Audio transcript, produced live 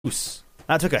loose.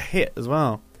 That took a hit as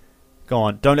well. Go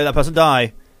on. Don't let that person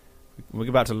die. We're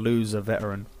about to lose a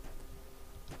veteran.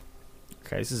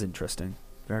 Okay, this is interesting.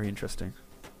 Very interesting.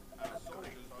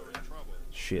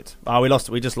 Shit. Oh,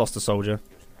 we just lost a soldier.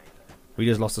 We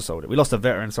just lost a soldier. We lost a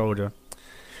veteran soldier.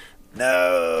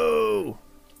 No!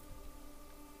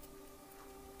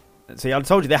 See, I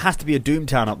told you there has to be a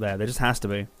Doomtown up there. There just has to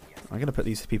be. I'm going to put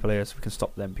these people here so we can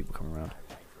stop them people coming around.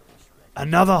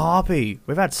 Another harpy!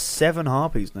 We've had 7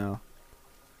 harpies now.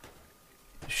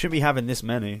 Shouldn't be having this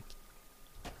many.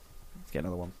 Let's get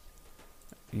another one.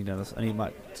 You know, I need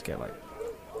to get like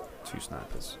 2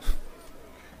 snipers.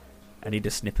 I need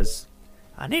the snippers.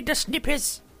 I need the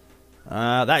snippers!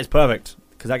 That is perfect.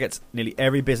 Because that gets nearly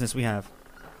every business we have.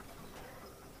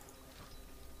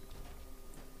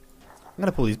 I'm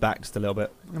going to pull these back just a little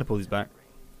bit. I'm going to pull these back.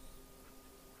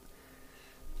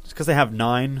 Just because they have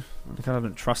 9. I kind of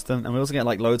don't trust them. And we also get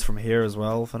like loads from here as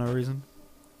well for no reason.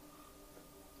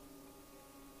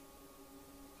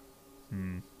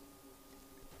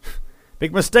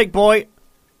 Big mistake, boy!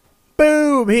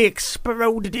 Boom! He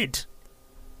exploded it!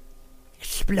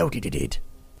 Exploded it.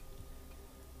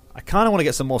 I kind of want to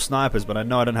get some more snipers, but I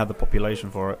know I don't have the population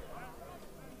for it.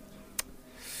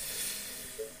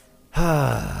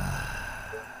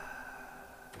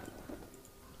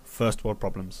 First world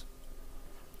problems.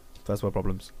 First world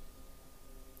problems.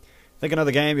 Think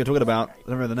another game you're talking about. I don't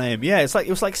remember the name. Yeah, it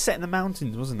was like set in the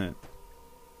mountains, wasn't it?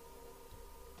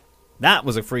 That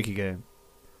was a freaky game.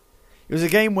 It was a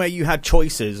game where you had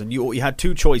choices, and you had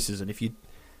 2 choices, and if you,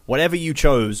 whatever you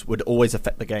chose would always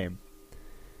affect the game.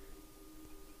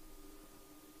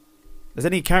 Does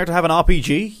any character have an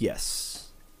RPG?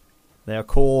 Yes. They are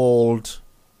called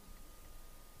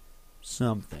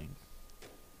something.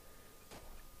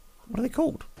 What are they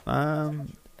called? Oh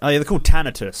yeah, they're called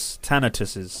Thanatus.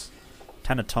 Thanatuses.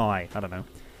 Thanatai. I don't know.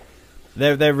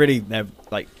 They're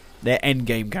like they're end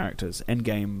game characters. End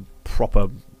game proper.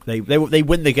 They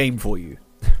win the game for you.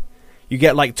 You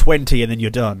get like 20 and then you're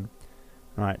done.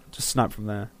 Alright, just snipe from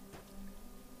there.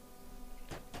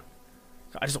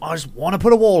 I just want to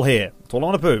put a wall here. That's all I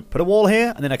want to do. Put a wall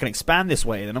here, and then I can expand this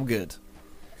way, and then I'm good.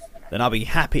 Then I'll be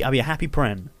happy. I'll be a happy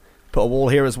pren. Put a wall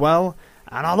here as well,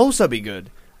 and I'll also be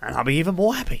good. And I'll be even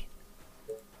more happy.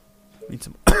 Need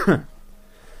some...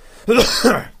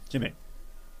 Jimmy.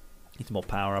 Need some more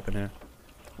power up in here.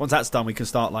 Once that's done, we can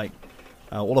start, like...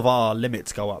 all of our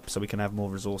limits go up, so we can have more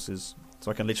resources.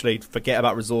 So I can literally forget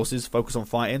about resources, focus on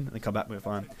fighting, and then come back with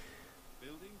fine.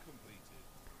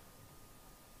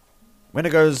 When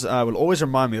it goes, will always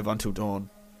remind me of Until Dawn.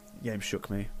 The game shook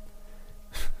me.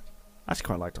 I actually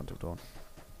quite liked Until Dawn.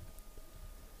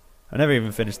 I never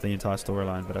even finished the entire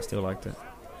storyline, but I still liked it.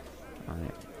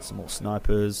 Right, some more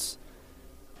snipers.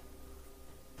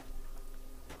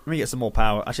 Let me get some more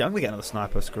power. Actually, I'm going to get another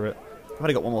sniper, screw it. I've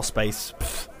only got 1 more space.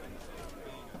 Pfft.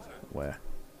 Where?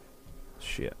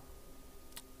 Shit.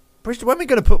 When are we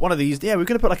going to put one of these? Yeah, we were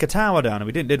going to put like a tower down, and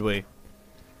we didn't, did we?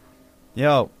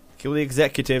 Yo. Kill the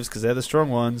executives, because they're the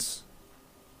strong ones.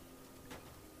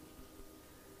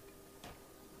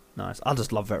 Nice. I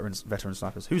just love veteran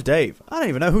snipers. Who's Dave? I don't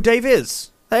even know who Dave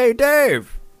is. Hey,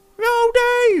 Dave! Yo,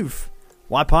 Dave!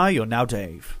 Wipi, you're now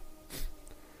Dave.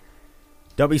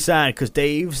 Don't be sad, because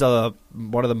Daves are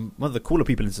one of the cooler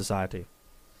people in society.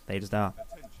 They just are.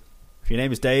 If your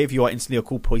name is Dave, you are instantly a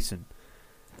cool person.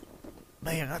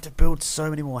 Man, I have to build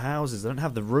so many more houses. I don't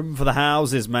have the room for the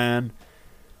houses, man.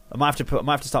 I might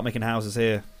have to start making houses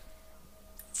here.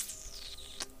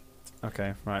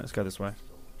 Okay, right, let's go this way.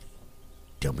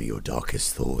 Tell me your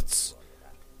darkest thoughts.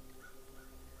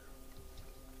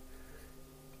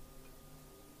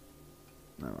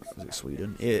 No, was it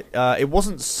Sweden? It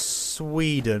wasn't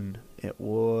Sweden. It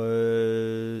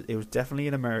was definitely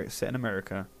in America, set in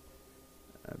America.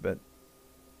 But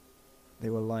they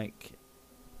were like,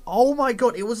 oh my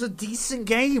god, it was a decent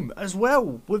game as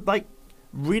well with like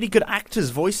really good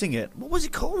actors voicing it. What was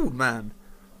it called, man?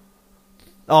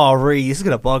 Oh, this is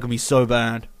gonna bug me so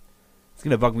bad. It's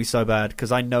gonna bug me so bad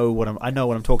because I know what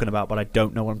I'm talking about, but I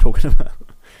don't know what I'm talking about.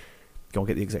 Go and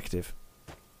get the executive.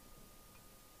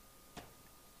 I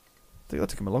think that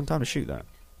took him a long time to shoot that.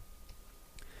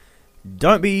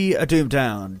 Don't be a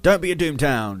Doomtown. Don't be a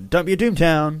Doomtown. Don't be a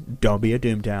Doomtown. Don't be a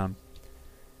Doomtown.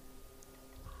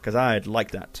 Because I'd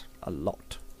like that a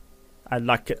lot. I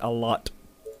like it a lot.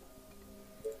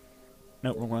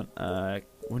 No, wrong one.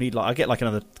 We need like I get like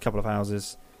another couple of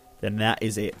houses. Then that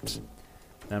is it.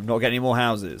 And I'm not getting any more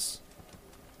houses.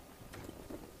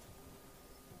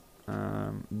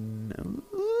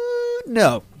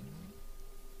 No.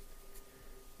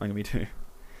 I'm gonna be too.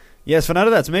 Yes, Fernando,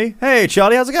 that's me. Hey,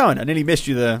 Charlie, how's it going? I nearly missed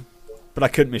you there, but I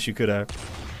couldn't miss you, could I?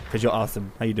 Because you're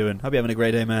awesome. How you doing? Hope you're having a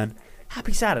great day, man.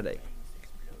 Happy Saturday.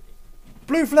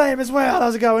 Blue Flame as well.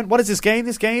 How's it going? What is this game?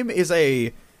 This game is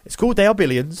it's called They Are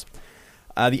Billions.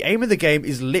 The aim of the game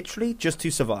is literally just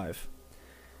to survive.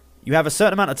 You have a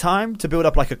certain amount of time to build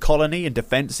up like a colony and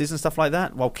defenses and stuff like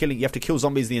that. While killing, you have to kill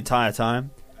zombies the entire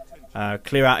time.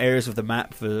 Clear out areas of the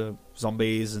map for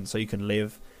zombies and so you can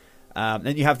live.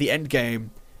 Then you have the end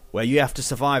game where you have to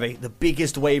survive the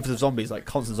biggest waves of zombies, like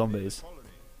constant zombies.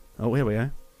 Oh, here we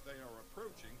go.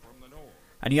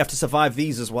 And you have to survive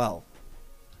these as well.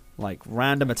 Like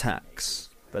random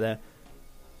attacks. But they're...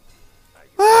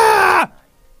 Ah!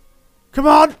 Come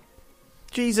on!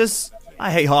 Jesus.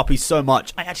 I hate harpies so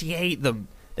much. I actually hate them.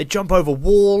 They jump over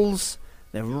walls.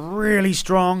 They're really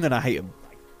strong and I hate them.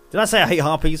 Did I say I hate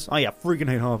harpies? Oh yeah, I freaking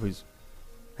hate harpies.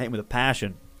 I hate them with a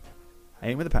passion. I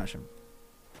hate them with a passion.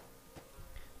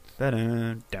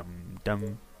 Dum dum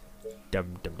dum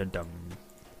dum dum dum.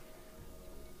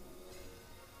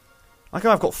 I like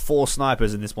how I've got 4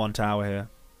 snipers in this one tower here.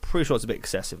 Pretty sure it's a bit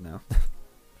excessive now.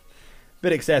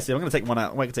 Bit excessive. I'm gonna take one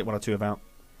out. I'm gonna take 1 or 2 of out.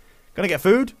 Gonna get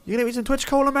food? You gonna eat some Twitch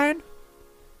cola, man?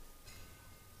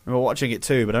 I remember watching it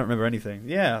too, but I don't remember anything.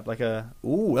 Yeah, like a...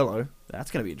 Ooh, hello.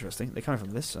 That's gonna be interesting. They're coming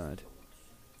from this side.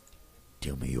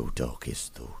 Tell me your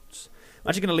darkest thoughts. I'm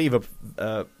actually gonna leave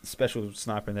a special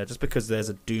sniper in there just because there's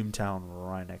a Doomtown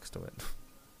right next to it.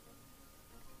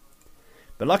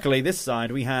 But luckily, this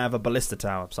side, we have a ballista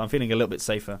tower, so I'm feeling a little bit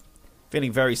safer.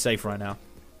 Feeling very safe right now.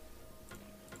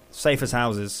 Safe as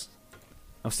houses.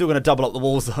 I'm still going to double up the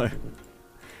walls, though.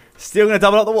 Still going to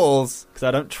double up the walls, because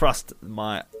I don't trust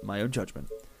my own judgment.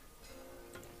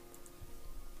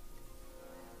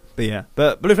 But yeah.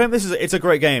 But Blue Flame, it's a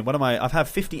great game. I've had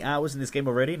 50 hours in this game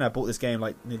already, and I bought this game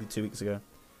like nearly 2 weeks ago.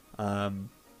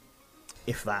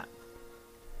 If that.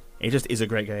 It just is a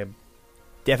great game.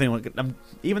 Definitely,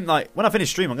 even like when I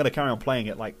finish stream, I'm gonna carry on playing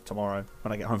it like tomorrow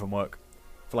when I get home from work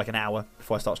for like an hour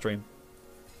before I start stream.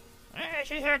 Hey,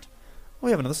 she's hit. We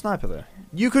have another sniper there.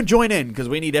 You can join in because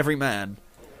we need every man.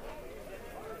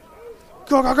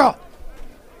 Go go go,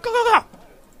 go go go.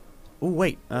 Oh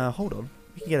wait, hold on.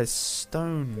 We can get a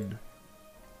stone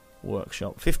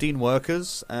workshop. 15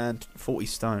 workers and 40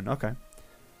 stone. Okay.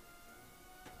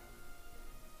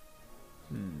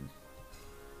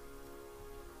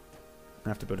 I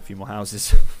have to build a few more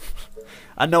houses.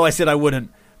 I know I said I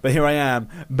wouldn't, but here I am,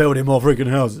 building more freaking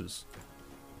houses.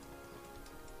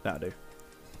 That'll do.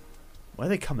 Where are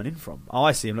they coming in from? Oh,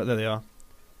 I see them. Look, there they are.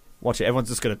 Watch it. Everyone's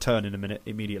just going to turn in a minute.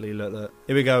 Immediately. Look, look.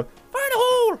 Here we go. Find a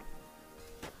hole!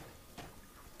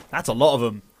 That's a lot of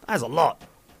them. That's a lot.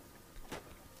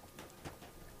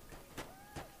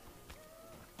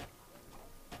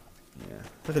 Yeah.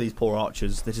 Look at these poor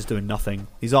archers. They're just doing nothing.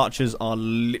 These archers are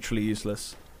literally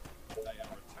useless.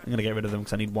 I'm gonna get rid of them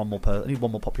because I need one more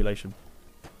population.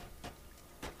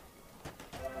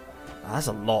 That's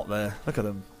a lot there. Look at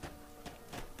them.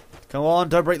 Come on,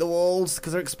 don't break the walls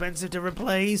because they're expensive to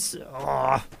replace.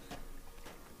 Oh.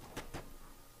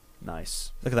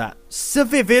 Nice. Look at that.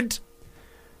 Survivid.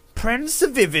 Pren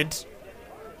survivid.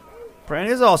 Pren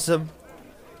is awesome.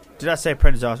 Did I say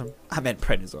Pren is awesome? I meant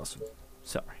Pren is awesome.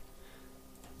 Sorry.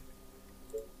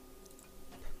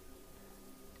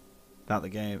 About the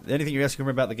game. Anything you guys can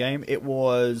remember about the game? It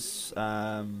was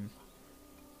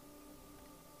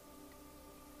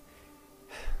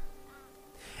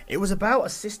it was about a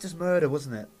sister's murder,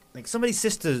 wasn't it? Like somebody's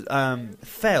sister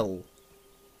fell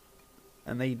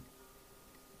and they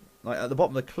like at the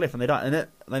bottom of the cliff and they died and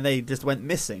then they just went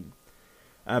missing.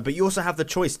 But you also have the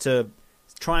choice to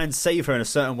try and save her in a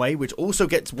certain way, which also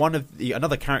gets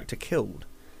another character killed.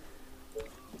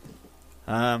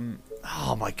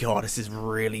 Oh my god, this is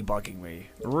really bugging me.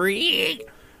 Ray!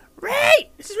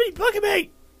 This is really bugging me!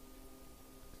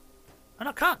 And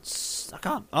I can't.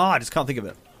 Oh, I just can't think of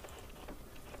it.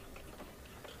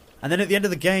 And then at the end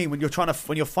of the game, when you're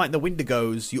fighting the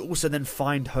Wendigos, you also then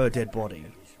find her dead body.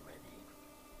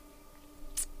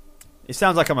 It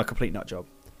sounds like I'm a complete nut job.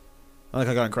 I think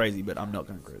I'm going crazy, but I'm not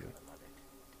going crazy.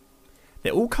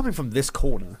 They're all coming from this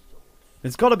corner.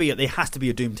 There's got to be. There has to be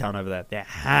a Doomtown over there. There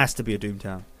has to be a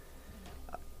Doomtown.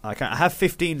 I have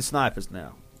 15 snipers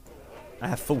now. I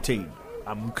have 14.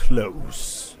 I'm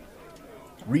close.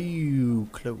 Real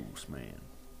close, man.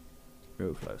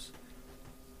 Real close.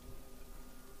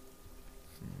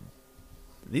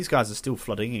 These guys are still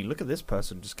flooding in. Look at this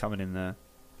person just coming in there.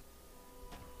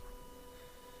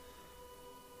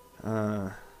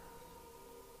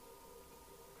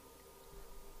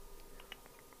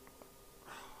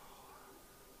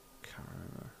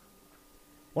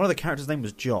 One of the characters' name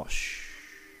was Josh.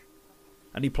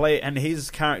 and his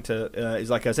character is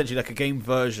like essentially like a game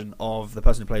version of the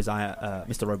person who plays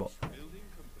Mr. Robot.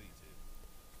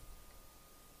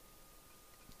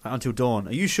 Until Dawn.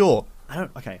 Are you sure?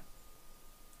 Okay.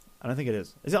 I don't think it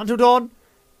is. Is it Until Dawn?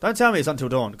 Don't tell me it's Until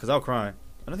Dawn, because I'll cry. I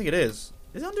don't think it is.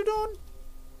 Is it Until Dawn?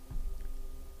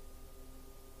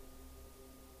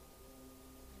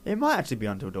 It might actually be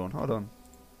Until Dawn. Hold on.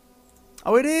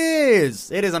 Oh, it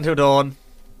is! It is Until Dawn.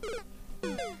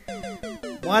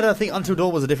 Why did I think Until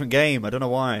Dawn was a different game? I don't know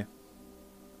why.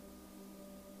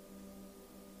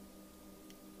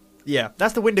 Yeah,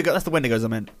 that's the Wendigos. That's the Wendigos I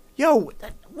meant. Yo,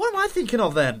 what am I thinking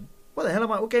of then? What the hell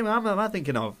am I? What game am I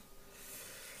thinking of?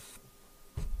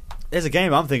 There's a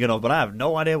game I'm thinking of, but I have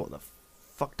no idea what the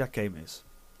fuck that game is.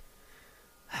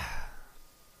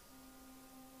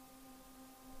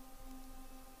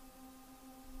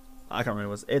 I can't remember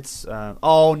what it was. It's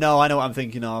oh no, I know what I'm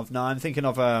thinking of. No, I'm thinking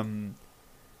of I'm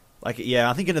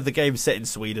thinking of the game set in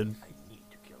Sweden. I need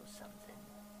to kill something.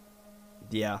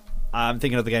 Yeah, I'm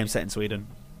thinking of the game set in Sweden.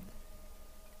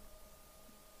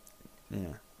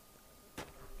 Yeah,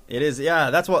 it is. Yeah,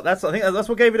 I think that's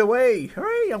what gave it away.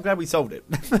 Hooray! I'm glad we solved it.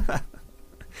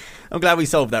 I'm glad we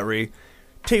solved that.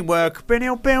 Teamwork.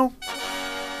 Bill.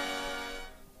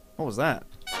 What was that?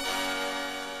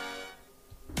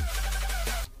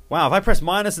 Wow, if I press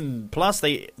minus and plus,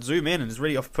 they zoom in and it's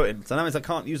really off-putting. So that means I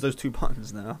can't use those 2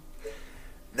 buttons now.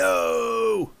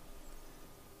 No!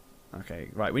 Okay,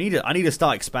 right. I need to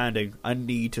start expanding.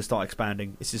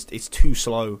 It's too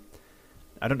slow.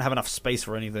 I don't have enough space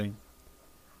for anything.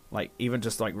 Like, even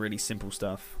just like really simple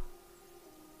stuff.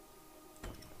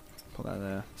 Put that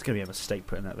there. It's going to be a mistake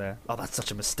putting that there. Oh, that's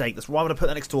such a mistake. Why would I put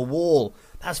that next to a wall?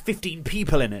 That has 15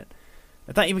 people in it.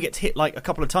 If that even gets hit like a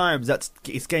couple of times, it's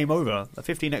game over.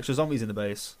 15 extra zombies in the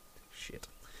base. Shit.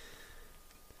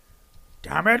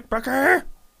 Damn it, Becky!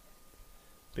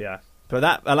 But yeah,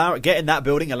 but getting that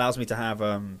building allows me to have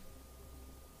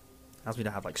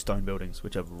like stone buildings,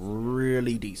 which are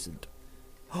really decent.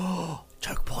 Oh,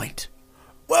 choke point.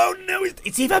 Well, no,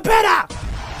 it's even better.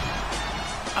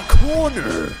 A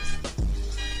corner.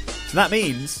 So that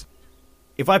means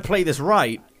if I play this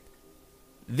right,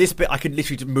 this bit I can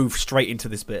literally just move straight into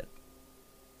this bit.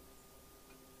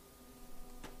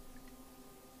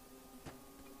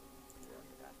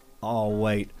 Oh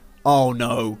wait. Oh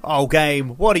no. Oh game.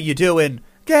 What are you doing?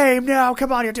 Game now.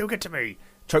 Come on, you're too good to me.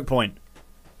 Choke point.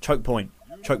 Choke point.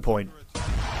 Choke point.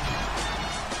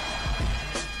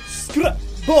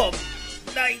 Boom.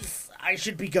 Nice. I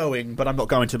should be going, but I'm not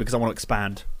going to because I want to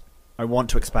expand. I want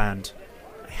to expand.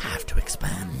 I have to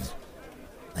expand.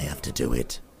 I have to do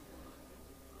it.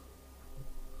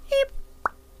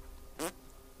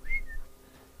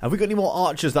 Have we got any more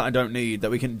archers that I don't need that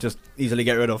we can just easily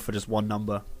get rid of for just one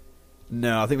number?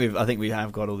 No, I think we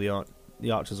have got all the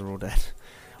archers are all dead.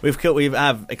 We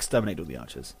have exterminated all the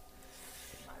archers.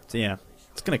 So yeah,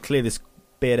 it's gonna clear this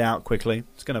bit out quickly.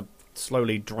 It's gonna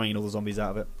slowly drain all the zombies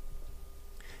out of it.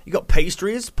 You got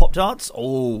pastries, Pop-Tarts.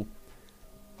 Oh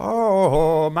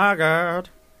my god,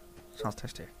 sounds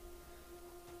tasty.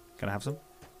 Can I have some?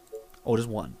 Or just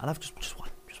one? I'll have just one. Just one.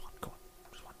 Go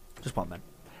on, just one, man.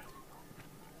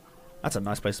 That's a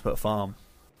nice place to put a farm.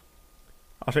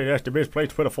 I say that's the best place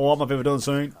to put a farm I've ever done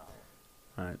seen.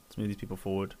 Alright, let's move these people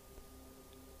forward.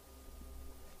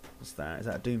 What's that? Is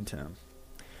that a Doomtown?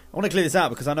 I want to clear this out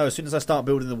because I know as soon as I start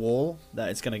building the wall that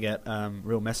it's going to get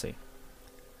real messy.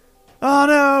 Oh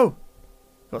no!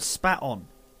 Got spat on.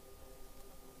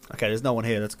 Okay, there's no one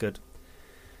here, that's good.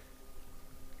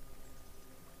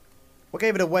 What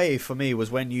gave it away for me was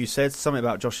when you said something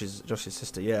about Josh's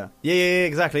sister, yeah. Yeah,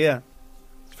 exactly, yeah.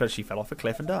 She fell off a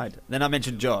cliff and died. Then I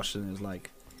mentioned Josh, and it was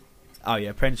like, oh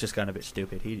yeah, Pren's just going a bit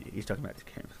stupid. He's talking about this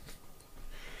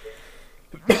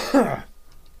game.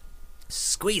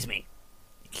 Squeeze me.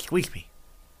 Squeeze me.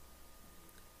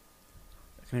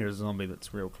 I can hear a zombie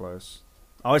that's real close.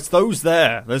 Oh, it's those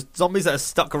there. Those zombies that are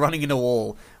stuck running in a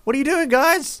wall. What are you doing,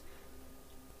 guys?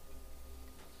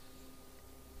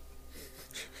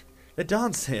 They're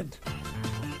dancing.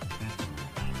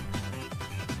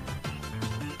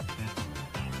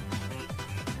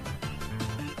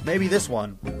 Maybe this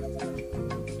one.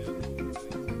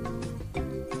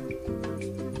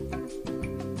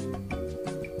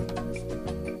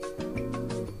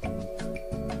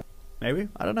 Maybe?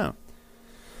 I don't know.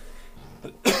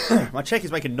 My check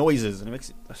is making noises and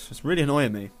it's really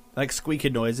annoying me. I like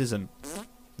squeaking noises and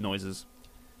noises.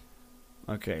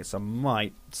 Okay, so I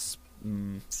might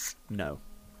no.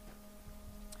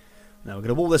 No, we're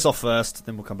gonna wall this off first,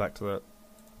 then we'll come back to it.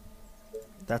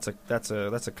 That's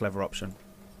a clever option.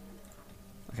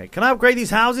 Okay, can I upgrade these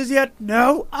houses yet?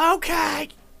 No? Okay!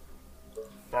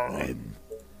 Fine.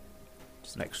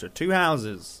 It's an extra 2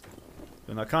 houses.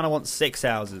 And I kind of want 6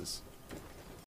 houses.